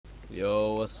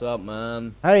Yo, what's up,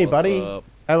 man? Hey, What's buddy. up?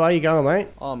 How are you going, mate?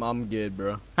 I'm good,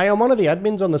 bro. Hey, I'm one of the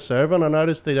admins on the server, and I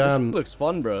noticed that, This looks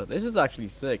fun, bro. This is actually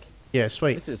sick. yeah,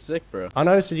 sweet. This is sick, bro. I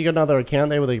noticed that you got another account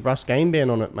there with a Rust game ban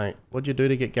on it, mate. What'd you do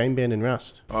to get game banned in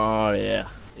Rust? Oh, yeah.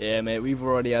 Yeah, mate, we've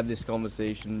already had this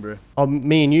conversation, bro. Oh,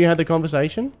 me and you had the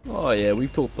conversation? Oh, yeah,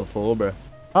 we've talked before, bro.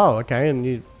 Oh, okay, and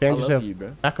you found I yourself love you,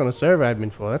 bro. back on a server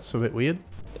admin for that's a bit weird.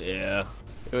 Yeah.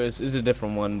 It's a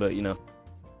different one, but, you know.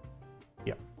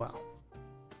 Yeah, well,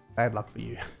 bad luck for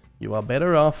you. You are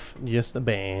better off just the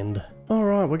banned.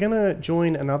 Alright, we're gonna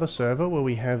join another server where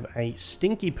we have a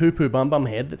stinky poo-poo bum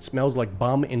head that smells like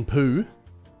bum and poo.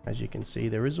 As you can see,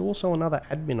 there is also another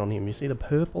admin on him. You see the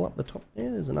purple up the top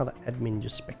there? There's another admin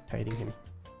just spectating him.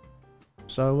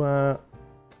 So, I'm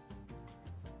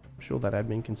sure that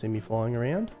admin can see me flying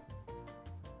around.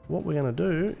 What we're gonna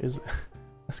do is...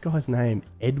 this guy's name,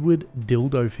 Edward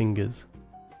Dildo Fingers.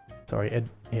 Sorry,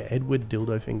 Edward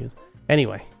Dildo Fingers.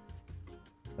 Anyway,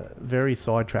 very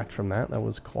sidetracked from that. That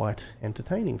was quite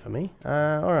entertaining for me.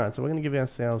 Alright, so we're going to give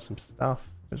ourselves some stuff.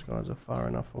 Those guys are far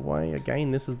enough away.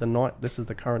 Again, this is the night. This is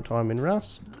the current time in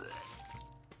Rust.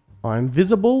 I'm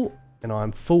visible and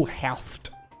I'm full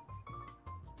healthed.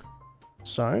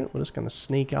 So, we're just going to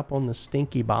sneak up on the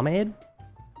stinky bumhead.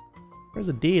 There's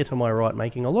a deer to my right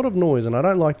making a lot of noise, and I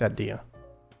don't like that deer.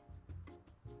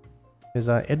 There's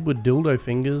Edward Dildo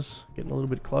Fingers getting a little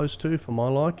bit close too for my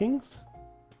likings.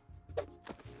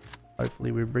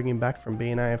 Hopefully we bring him back from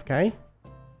being AFK.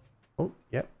 Oh,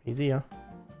 yep, he's here.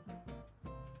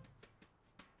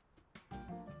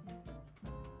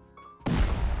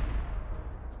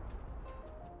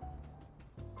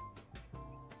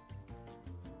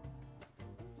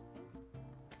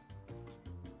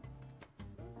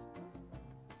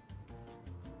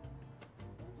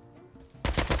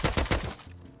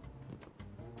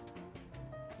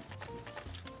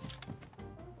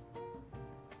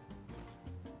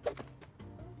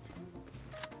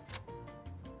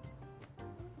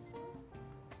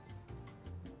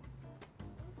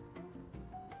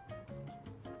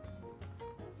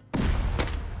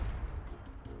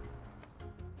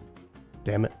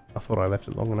 Damn it, I thought I left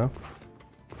it long enough.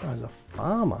 Guy's a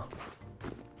farmer.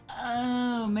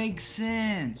 Oh, makes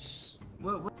sense.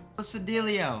 What's the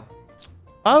dealio?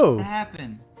 Oh! What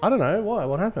happened? I don't know, why?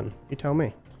 What happened? You tell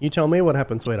me. You tell me what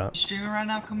happened, sweetheart. You streaming right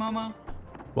now, Camomo?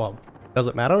 Well, does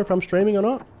it matter if I'm streaming or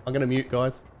not? I'm gonna mute,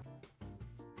 guys.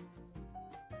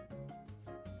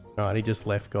 Alright, he just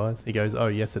left, guys. He goes, oh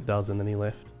yes it does, and then he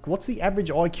left. What's the average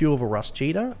IQ of a Rust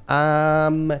cheater?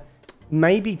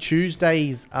 Maybe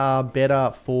Tuesdays are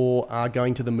better for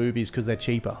going to the movies because they're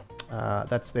cheaper.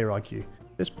 That's their IQ.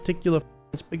 This particular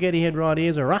spaghetti head right here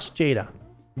is a Rust cheater.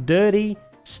 Dirty,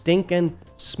 stinking,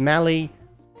 smelly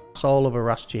soul of a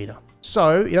Rust cheater.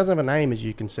 So, he doesn't have a name, as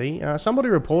you can see. Somebody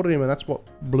reported him, and that's what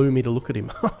blew me to look at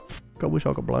him. I wish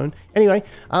I got blown. Anyway,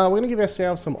 we're going to give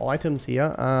ourselves some items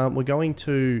here. We're going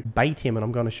to bait him, and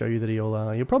I'm going to show you that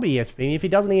he'll probably ESP me. If he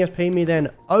doesn't ESP me,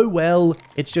 then oh well,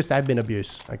 it's just admin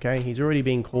abuse. Okay, he's already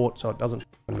been caught, so it doesn't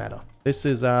matter. This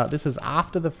is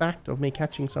after the fact of me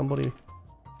catching somebody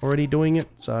already doing it.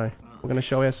 So we're going to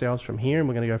show ourselves from here, and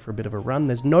we're going to go for a bit of a run.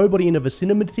 There's nobody in the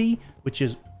vicinity, which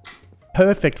is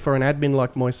perfect for an admin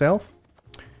like myself.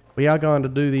 We are going to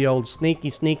do the old sneaky,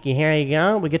 how you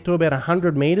going? We get to about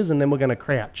 100 meters and then we're going to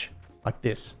crouch like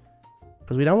this.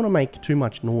 Because we don't want to make too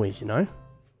much noise, you know?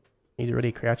 He's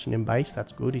already crouching in base.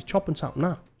 That's good. He's chopping something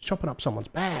up. He's chopping up someone's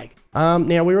bag.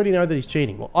 Now, we already know that he's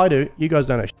cheating. Well, I do. You guys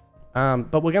don't know.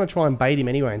 But we're going to try and bait him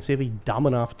anyway and see if he's dumb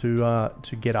enough to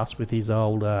get us with his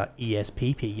old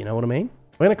ESPP, you know what I mean?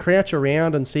 We're going to crouch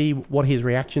around and see what his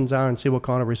reactions are and see what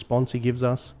kind of response he gives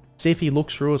us. See if he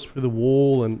looks through us through the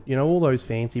wall and, you know, all those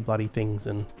fancy bloody things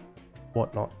and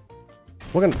whatnot.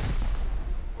 We're gonna...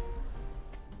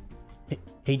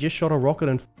 He just shot a rocket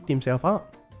and f***ed himself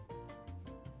up.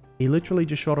 He literally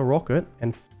just shot a rocket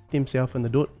and f***ed himself in the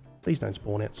doot. Please don't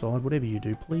spawn outside. Whatever you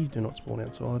do, please do not spawn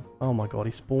outside. Oh my god,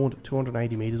 he spawned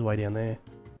 280 meters away down there.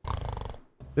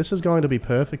 This is going to be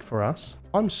perfect for us.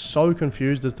 I'm so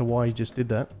confused as to why he just did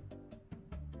that.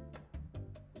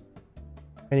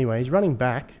 Anyway, he's running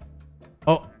back.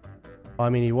 Oh,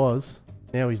 I mean he was.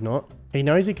 Now he's not. He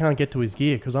knows he can't get to his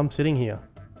gear because I'm sitting here.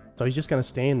 So he's just going to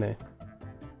stand there.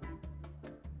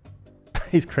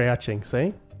 He's crouching,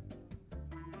 see?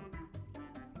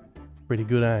 Pretty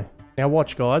good, eh? Now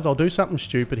watch, guys. I'll do something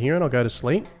stupid here and I'll go to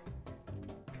sleep.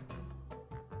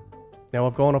 Now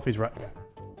I've gone off his run.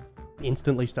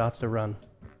 Instantly starts to run.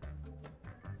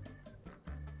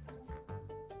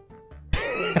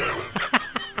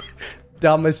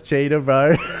 Dumbest cheater,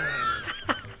 bro.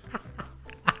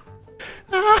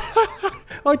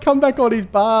 I come back on his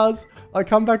bars. I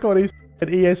come back on his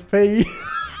ESP.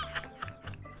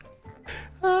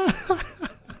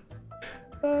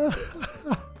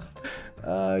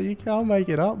 You can't make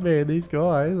it up, man. These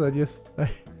guys are just...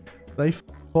 They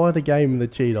buy the game and the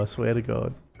cheat, I swear to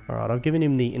God. Alright, I've given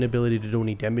him the inability to do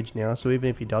any damage now, so even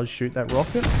if he does shoot that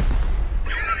rocket...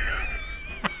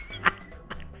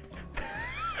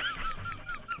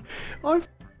 I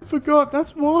forgot,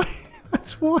 that's why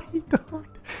he died.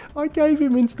 I gave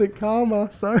him instant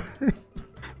karma, so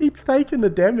he's taken the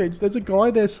damage. There's a guy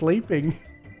there sleeping.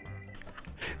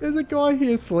 There's a guy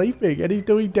here sleeping, and he's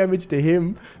doing damage to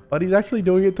him, but he's actually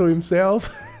doing it to himself.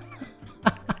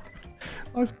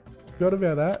 I forgot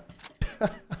about that.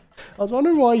 I was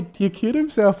wondering why he killed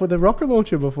himself with a rocket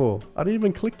launcher before. I didn't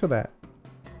even click to that.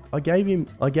 I gave him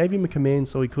a command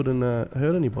so he couldn't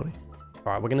hurt anybody.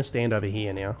 All right, we're gonna stand over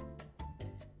here now.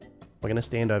 We're gonna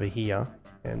stand over here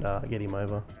and get him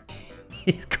over.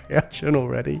 He's crouching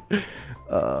already.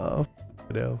 Oh,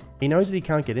 hell. He knows that he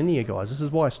can't get in here, guys. This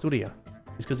is why I stood here.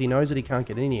 It's because he knows that he can't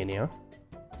get in here now.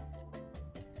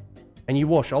 And you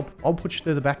watch. I'll push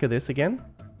to the back of this again.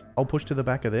 I'll push to the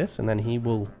back of this, and then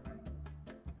he'll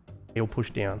push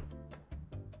down.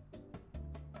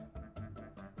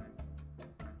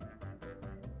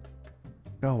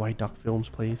 Go away, duck films,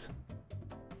 please.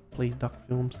 Please, duck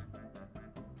films.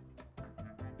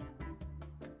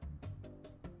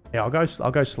 Yeah, I'll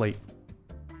go sleep.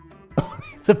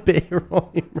 There's a bear on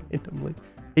him randomly.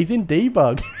 He's in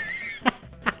debug.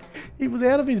 He was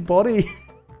out of his body.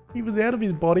 He was out of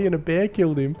his body and a bear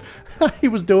killed him. He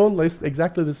was doing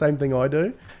exactly the same thing I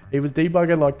do. He was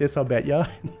debugging like this, I bet ya.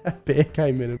 And that bear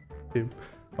came in and him.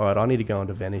 Alright, I need to go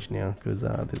into Vanish now because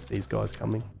there's these guys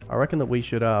coming. I reckon that we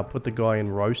should put the guy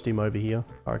and roast him over here.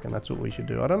 I reckon that's what we should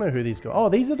do. I don't know who these guys... Oh,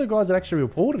 these are the guys that actually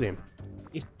reported him.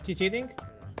 Is he cheating?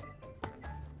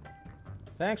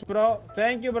 Thanks, bro.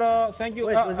 Thank you, bro. Thank you.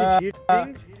 Wait, was he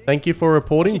cheating? Thank you for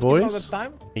reporting, boys. All the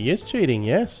time? He is cheating,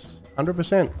 yes.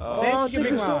 100%. Oh, thank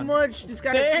you so much. This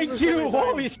guy Thank you.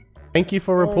 Holy sh... Thank you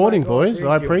for reporting, boys.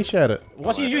 I appreciate it.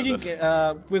 Was he using...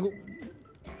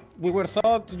 we were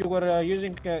thought you were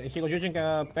using... he was using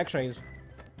X-rays.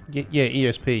 Yeah,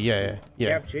 ESP, yeah.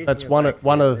 Yep, That's one of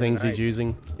the things he's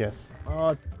using, yes.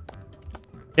 Oh.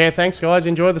 Yeah, thanks, guys.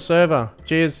 Enjoy the server.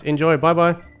 Cheers. Enjoy.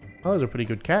 Bye-bye. Oh, that was a pretty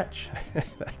good catch.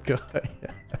 That guy.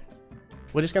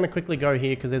 We're just going to quickly go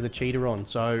here because there's a cheater on.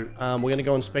 So we're going to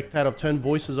go and spectate. I've turned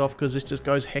voices off because this just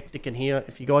goes hectic in here.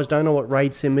 If you guys don't know what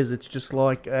Raid Sim is, it's just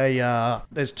like a...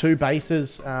 there's two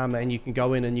bases and you can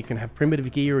go in and you can have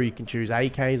primitive gear or you can choose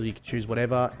AKs or you can choose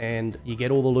whatever. And you get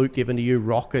all the loot given to you.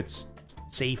 Rockets,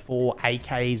 C4,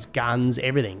 AKs, guns,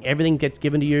 everything. Everything gets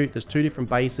given to you. There's two different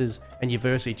bases and you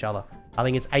verse each other. I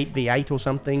think it's 8v8 or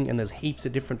something. And there's heaps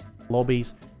of different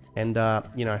lobbies. And,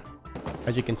 you know,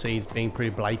 as you can see, he's being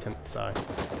pretty blatant, so...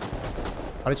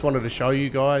 I just wanted to show you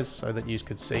guys so that you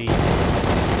could see...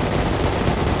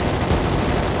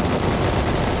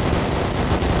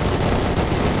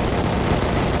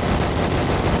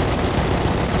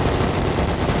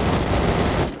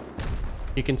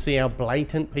 You can see how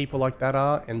blatant people like that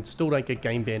are and still don't get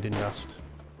game banned in Rust.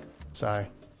 So...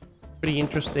 Pretty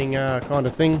interesting kind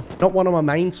of thing. Not one of my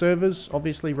main servers,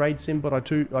 obviously Raid Sim, but I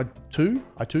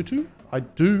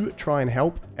do try and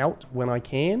help out when I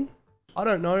can. I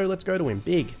don't know, let's go to him.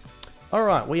 Big.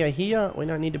 Alright, we are here. We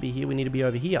don't need to be here, we need to be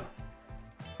over here.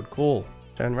 Good call.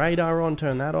 Turn radar on,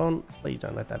 turn that on. Please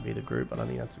don't let that be the group. I don't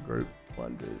think that's a group.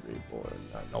 1, 2, 3, 4.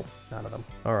 No, nope, none of them.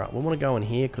 Alright, we want to go in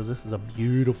here because this is a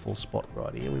beautiful spot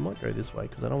right here. We might go this way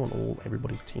because I don't want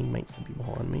everybody's teammates to be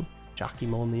behind me. Chuck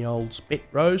him on the old spit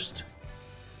roast.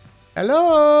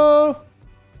 Hello?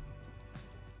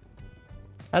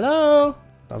 Hello?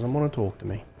 Doesn't want to talk to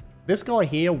me. This guy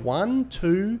here, 1,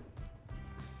 2,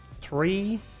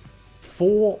 3,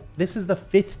 4. This is the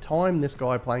 5th time this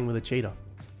guy playing with a cheater.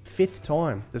 5th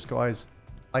time this guy's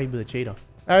played with a cheater.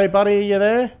 Hey buddy, are you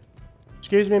there?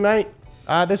 Excuse me, mate.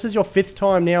 This is your 5th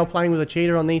time now playing with a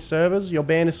cheater on these servers. Your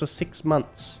ban is for 6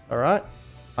 months, alright?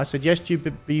 I suggest you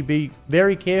be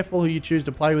very careful who you choose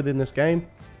to play with in this game,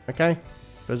 okay?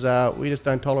 Because we just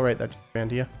don't tolerate that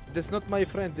around here. This is not my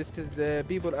friend. This is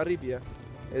people Arabia.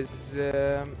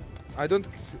 I don't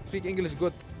speak English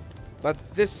good, but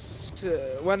this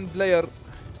one player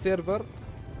server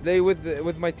play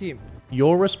with my team.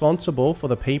 You're responsible for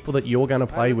the people that you're going to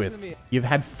play with. You've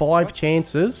had 5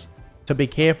 chances to be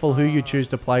careful who you choose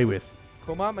to play with.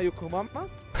 Kumama, you Kumama?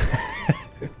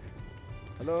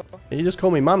 Hello? You just call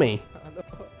me mummy.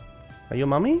 Hello? Are you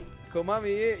mummy?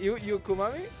 Kumami, you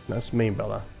Kumami? That's me,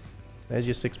 brother. There's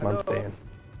your 6-month ban.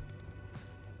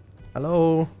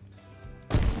 Hello?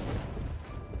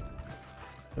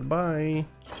 Goodbye.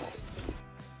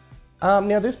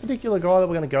 Now this particular guy that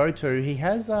we're going to go to, he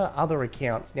has other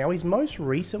accounts. Now his most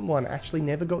recent one actually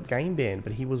never got game banned,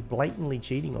 but he was blatantly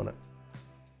cheating on it.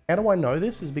 How do I know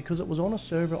this? Is because it was on a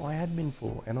server I admin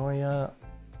for, and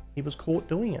he was caught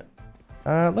doing it.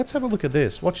 Let's have a look at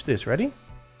this. Watch this. Ready?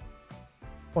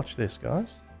 Watch this,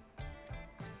 guys.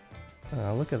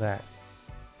 Oh, look at that.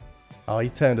 Oh,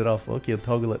 he's turned it off. Look, he'll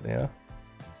toggle it now.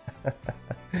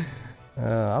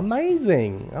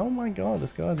 Amazing. Oh my god,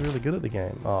 this guy's really good at the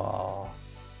game. Oh,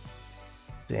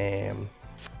 damn.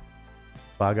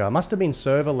 Bugger. Must have been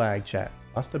server lag, chat.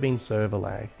 Must have been server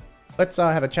lag. Let's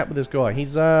have a chat with this guy.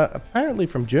 He's apparently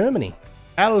from Germany.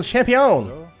 El Champion.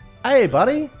 Hello. Hey,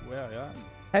 buddy. Where I am?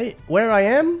 Hey, where I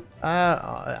am?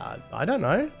 I don't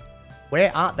know.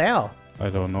 Where art thou? I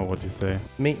don't know what you say.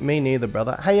 Me neither,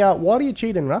 brother. Hey, why do you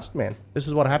cheat in Rust, man? This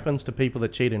is what happens to people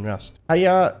that cheat in Rust. Hey,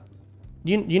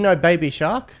 you know Baby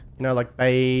Shark? You know, like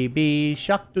Baby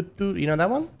Shark, doo -doo, you know that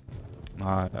one?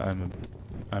 Nah,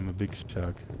 I'm a big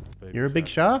shark. You're a big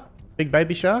shark? Big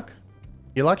baby shark?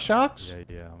 You like sharks?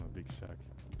 Yeah, I'm a big shark.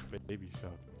 Baby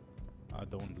shark. I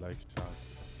don't like sharks.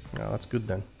 Oh, that's good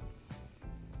then.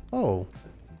 Oh.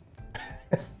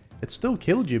 It still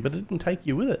killed you, but it didn't take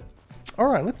you with it.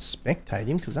 Alright, let's spectate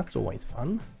him, because that's always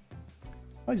fun.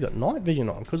 Oh, he's got night vision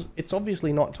on, because it's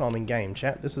obviously night time in game,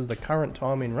 chat. This is the current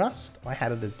time in Rust. I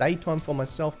had it as daytime for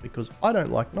myself, because I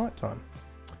don't like nighttime.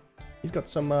 He's got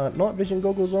some night vision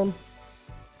goggles on.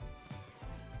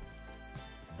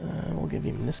 We'll give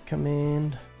him this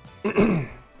command.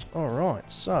 Alright,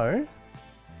 so...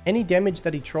 any damage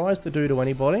that he tries to do to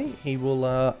anybody, he will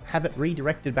have it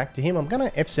redirected back to him. I'm going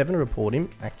to F7 report him,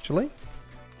 actually.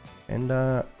 And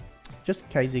just in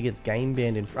case he gets game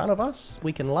banned in front of us,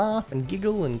 we can laugh and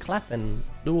giggle and clap and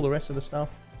do all the rest of the stuff.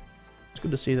 It's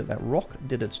good to see that that rock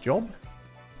did its job.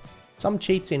 Some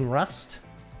cheats in Rust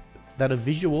that are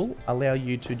visual allow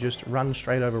you to just run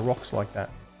straight over rocks like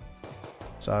that.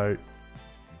 So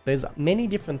there's many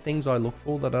different things I look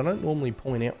for that I don't normally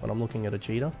point out when I'm looking at a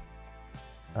cheater.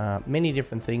 Many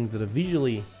different things that are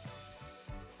visually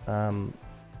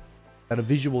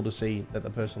visual to see that the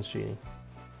person's cheating.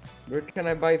 Where can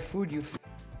I buy food, you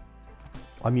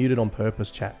I muted on purpose,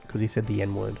 chat, because he said the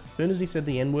N-word. As soon as he said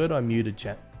the N-word, I muted,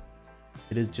 chat.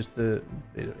 It is just it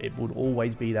would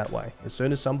always be that way. As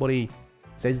soon as somebody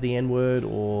says the N-word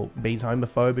or B's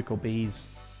homophobic or B's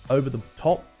over the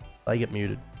top, they get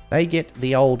muted. They get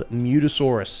the old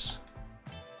Mutasaurus.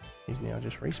 He's now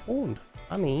just respawned.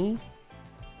 Funny.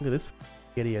 Look at this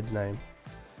idiot's name.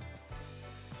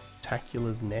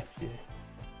 Tacula's nephew.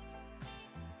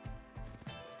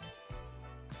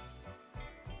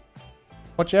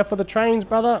 Watch out for the trains,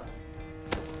 brother.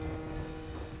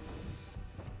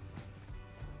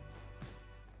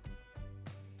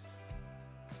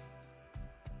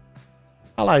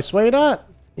 Hello, sweetheart.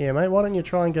 Yeah, mate, why don't you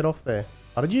try and get off there?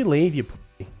 Oh, did you leave, you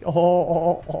pussy?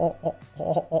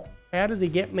 Oh. How does he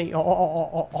get me?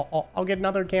 I'll get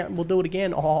another account and we'll do it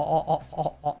again.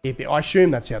 Yeah, I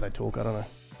assume that's how they talk. I don't know.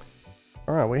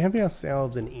 Alright, we have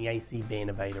ourselves an EAC ban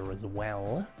evader as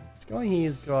well. This guy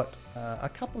here's got a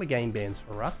couple of game bans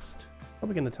for Rust.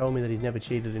 Probably going to tell me that he's never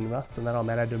cheated in Rust and that I'm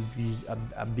at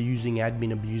abusing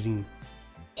admin, abusing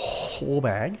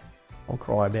whorebag. I'll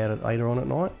cry about it later on at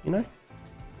night, you know?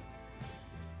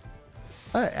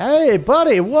 Hey,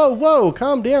 buddy! Whoa,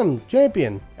 calm down,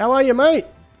 champion. How are you, mate?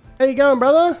 How you going,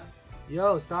 brother?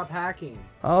 Yo, stop hacking.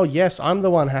 Oh, yes, I'm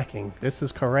the one hacking. This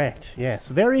is correct. Yes,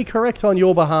 very correct on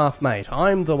your behalf, mate.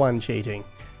 I'm the one cheating.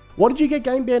 What did you get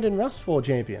game banned in Rust for,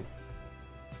 champion?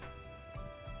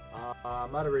 I'm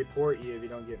about to report you if you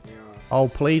don't get me off. Oh,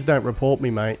 please don't report me,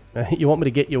 mate. You want me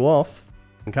to get you off?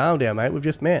 And calm down, mate. We've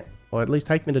just met. Or at least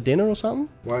take me to dinner or something?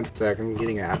 1 sec, I'm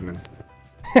getting admin.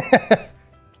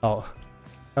 Oh,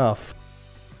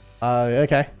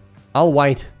 okay. I'll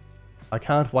wait. I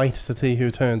can't wait to see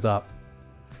who turns up.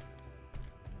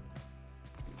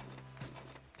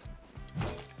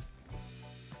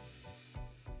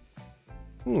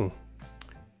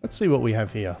 Let's see what we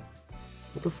have here.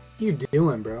 What the f are you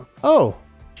doing, bro? Oh,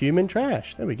 human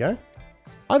trash. There we go.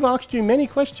 I've asked you many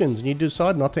questions and you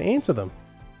decide not to answer them.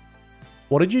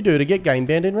 What did you do to get game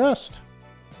banned in Rust?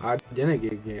 I didn't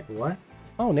get game. What?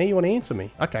 Oh, now you want to answer me.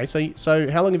 Okay,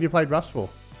 so how long have you played Rust for?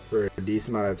 For a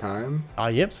decent amount of time. Oh,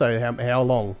 yep. So how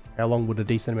long? How long would a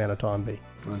decent amount of time be?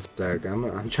 1 sec.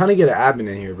 I'm trying to get an admin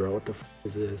in here, bro. What the f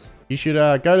is this? You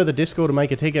should go to the Discord and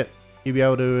make a ticket. You'll be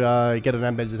able to get an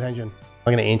admin's attention.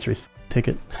 I'm going to answer his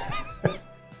ticket.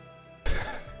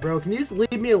 Bro, can you just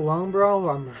leave me alone,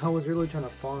 bro? I was really trying to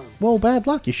farm. Well, bad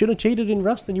luck. You should have cheated in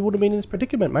Rust and you would have been in this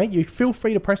predicament, mate. You feel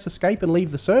free to press escape and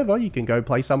leave the server. You can go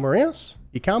play somewhere else.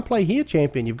 You can't play here,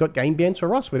 champion. You've got game bans for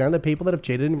Rust. We don't let people that have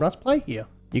cheated in Rust play here.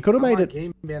 You could have made it...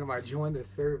 game ban when I joined the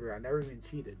server. I never even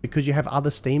cheated. Because you have other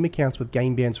Steam accounts with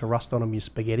game bans for Rust on them, you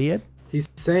spaghetti head. He's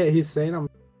saying I'm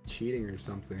cheating or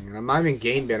something. And I'm not even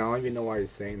game banned. I don't even know why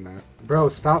he's saying that. Bro,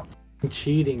 stop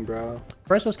cheating, bro.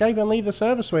 Press escape and leave the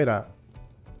server, sweetheart.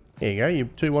 Here you go. You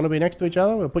two want to be next to each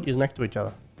other? We'll put you next to each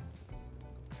other.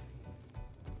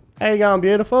 How you going,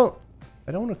 beautiful?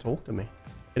 They don't want to talk to me.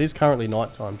 It is currently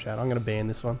nighttime, chat. I'm going to ban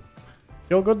this one.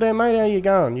 You're good there, mate? How you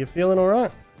going? You feeling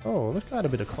alright? Oh, this guy had a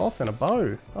bit of cloth and a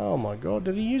bow. Oh my god,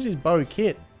 did he use his bow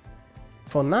kit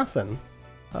for nothing?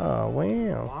 Oh,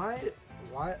 wow.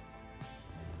 Why?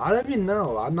 I don't even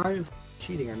know. I'm not even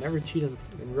cheating. I never cheated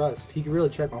in Rust. He can really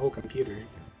check my whole computer.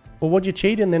 Well, what'd you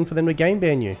cheat in then for them to game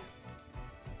ban you?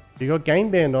 You got game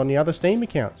banned on the other Steam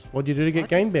accounts. What'd you do to get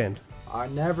game banned? I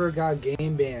never got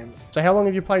game banned. So how long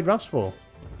have you played Rust for?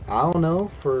 I don't know,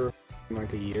 for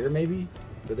like a year maybe.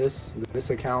 But this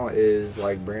account is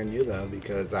like brand new though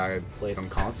because I played on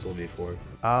console before.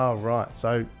 Oh, right.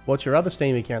 So what's your other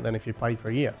Steam account then if you played for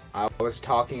a year? I was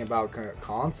talking about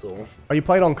console. Oh, you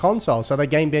played on console, so they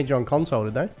game banned you on console,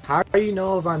 did they? How do you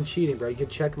know if I'm cheating, bro? You can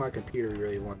check my computer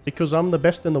really once. Because I'm the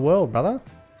best in the world, brother.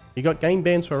 You got game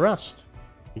bans for Rust.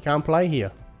 You can't play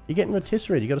here. You're getting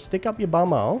rotisserie. You got to stick up your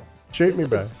bumhole. Shoot me,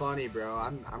 bro. It's funny, bro.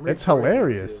 I'm It's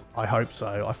hilarious. I hope so.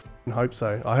 I f***ing hope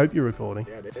so. I hope you're recording.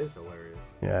 Yeah, it is hilarious.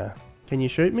 Yeah. Can you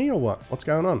shoot me or what? What's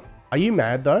going on? Are you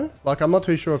mad though? Like, I'm not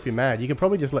too sure if you're mad. You could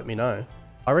probably just let me know.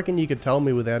 I reckon you could tell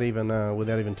me without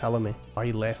even telling me. Oh,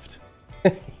 he left.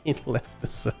 He left the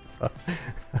server.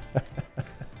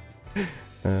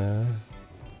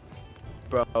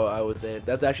 Bro, I was in.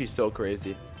 That's actually so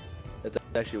crazy. That's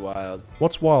actually wild.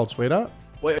 What's wild, sweetheart?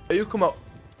 Wait, are you Camomo?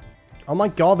 Oh my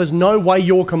god, there's no way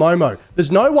you're Camomo.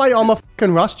 There's no way I'm a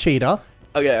fucking Rust cheater.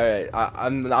 Okay, alright.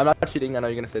 I'm not cheating. I know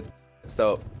you're gonna say.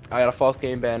 So I got a false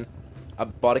game ban. I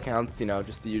bought accounts, you know,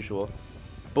 just the usual.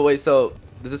 But wait, so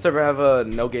does the server have a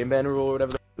no game ban rule or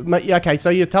whatever? Okay, so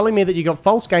you're telling me that you got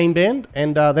false game banned,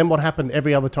 and then what happened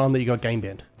every other time that you got game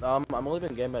banned? I'm only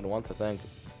been game banned once, I think.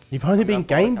 You've only been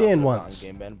game banned once.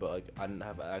 Game banned, but like I didn't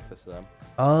have access to them.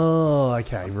 Oh,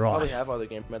 okay, I right. probably have other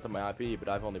game bans on my IP, but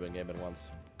I've only been game banned once.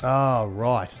 Oh,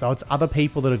 right. So it's other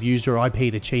people that have used your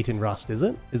IP to cheat in Rust, is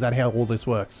it? Is that how all this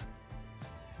works?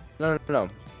 No.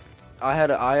 I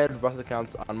had Rust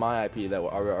accounts on my IP that were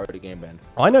already game banned.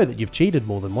 I know that you've cheated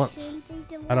more than once,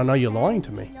 and I know you're lying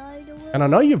to me, and I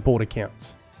know you've bought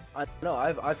accounts. I know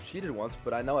I've cheated once,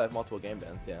 but I know I have multiple game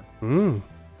bans. Yeah.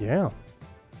 Yeah.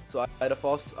 So I had a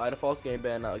false game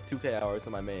ban like 2K hours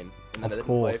on my main, and then Of I didn't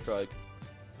course. play for like.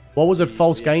 What was it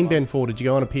false three game ban months. for? Did you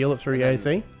go and appeal it through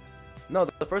EAC? No,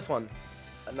 the first one.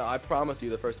 No, I promise you,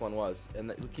 the first one was.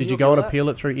 And Did you go and appeal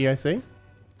it through EAC? What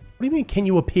do you mean? Can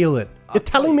you appeal it? You're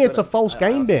telling me it's a false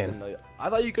game ban. I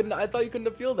thought you couldn't. I thought you couldn't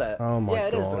appeal that. Oh my yeah,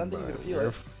 it is, but I god, don't think you bro. can appeal You're a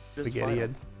it. Just spaghetti fine.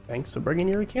 head. Thanks for bringing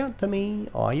your account to me.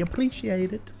 I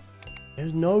appreciate it.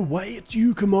 There's no way it's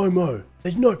you, Camomo.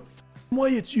 There's no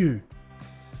way it's you.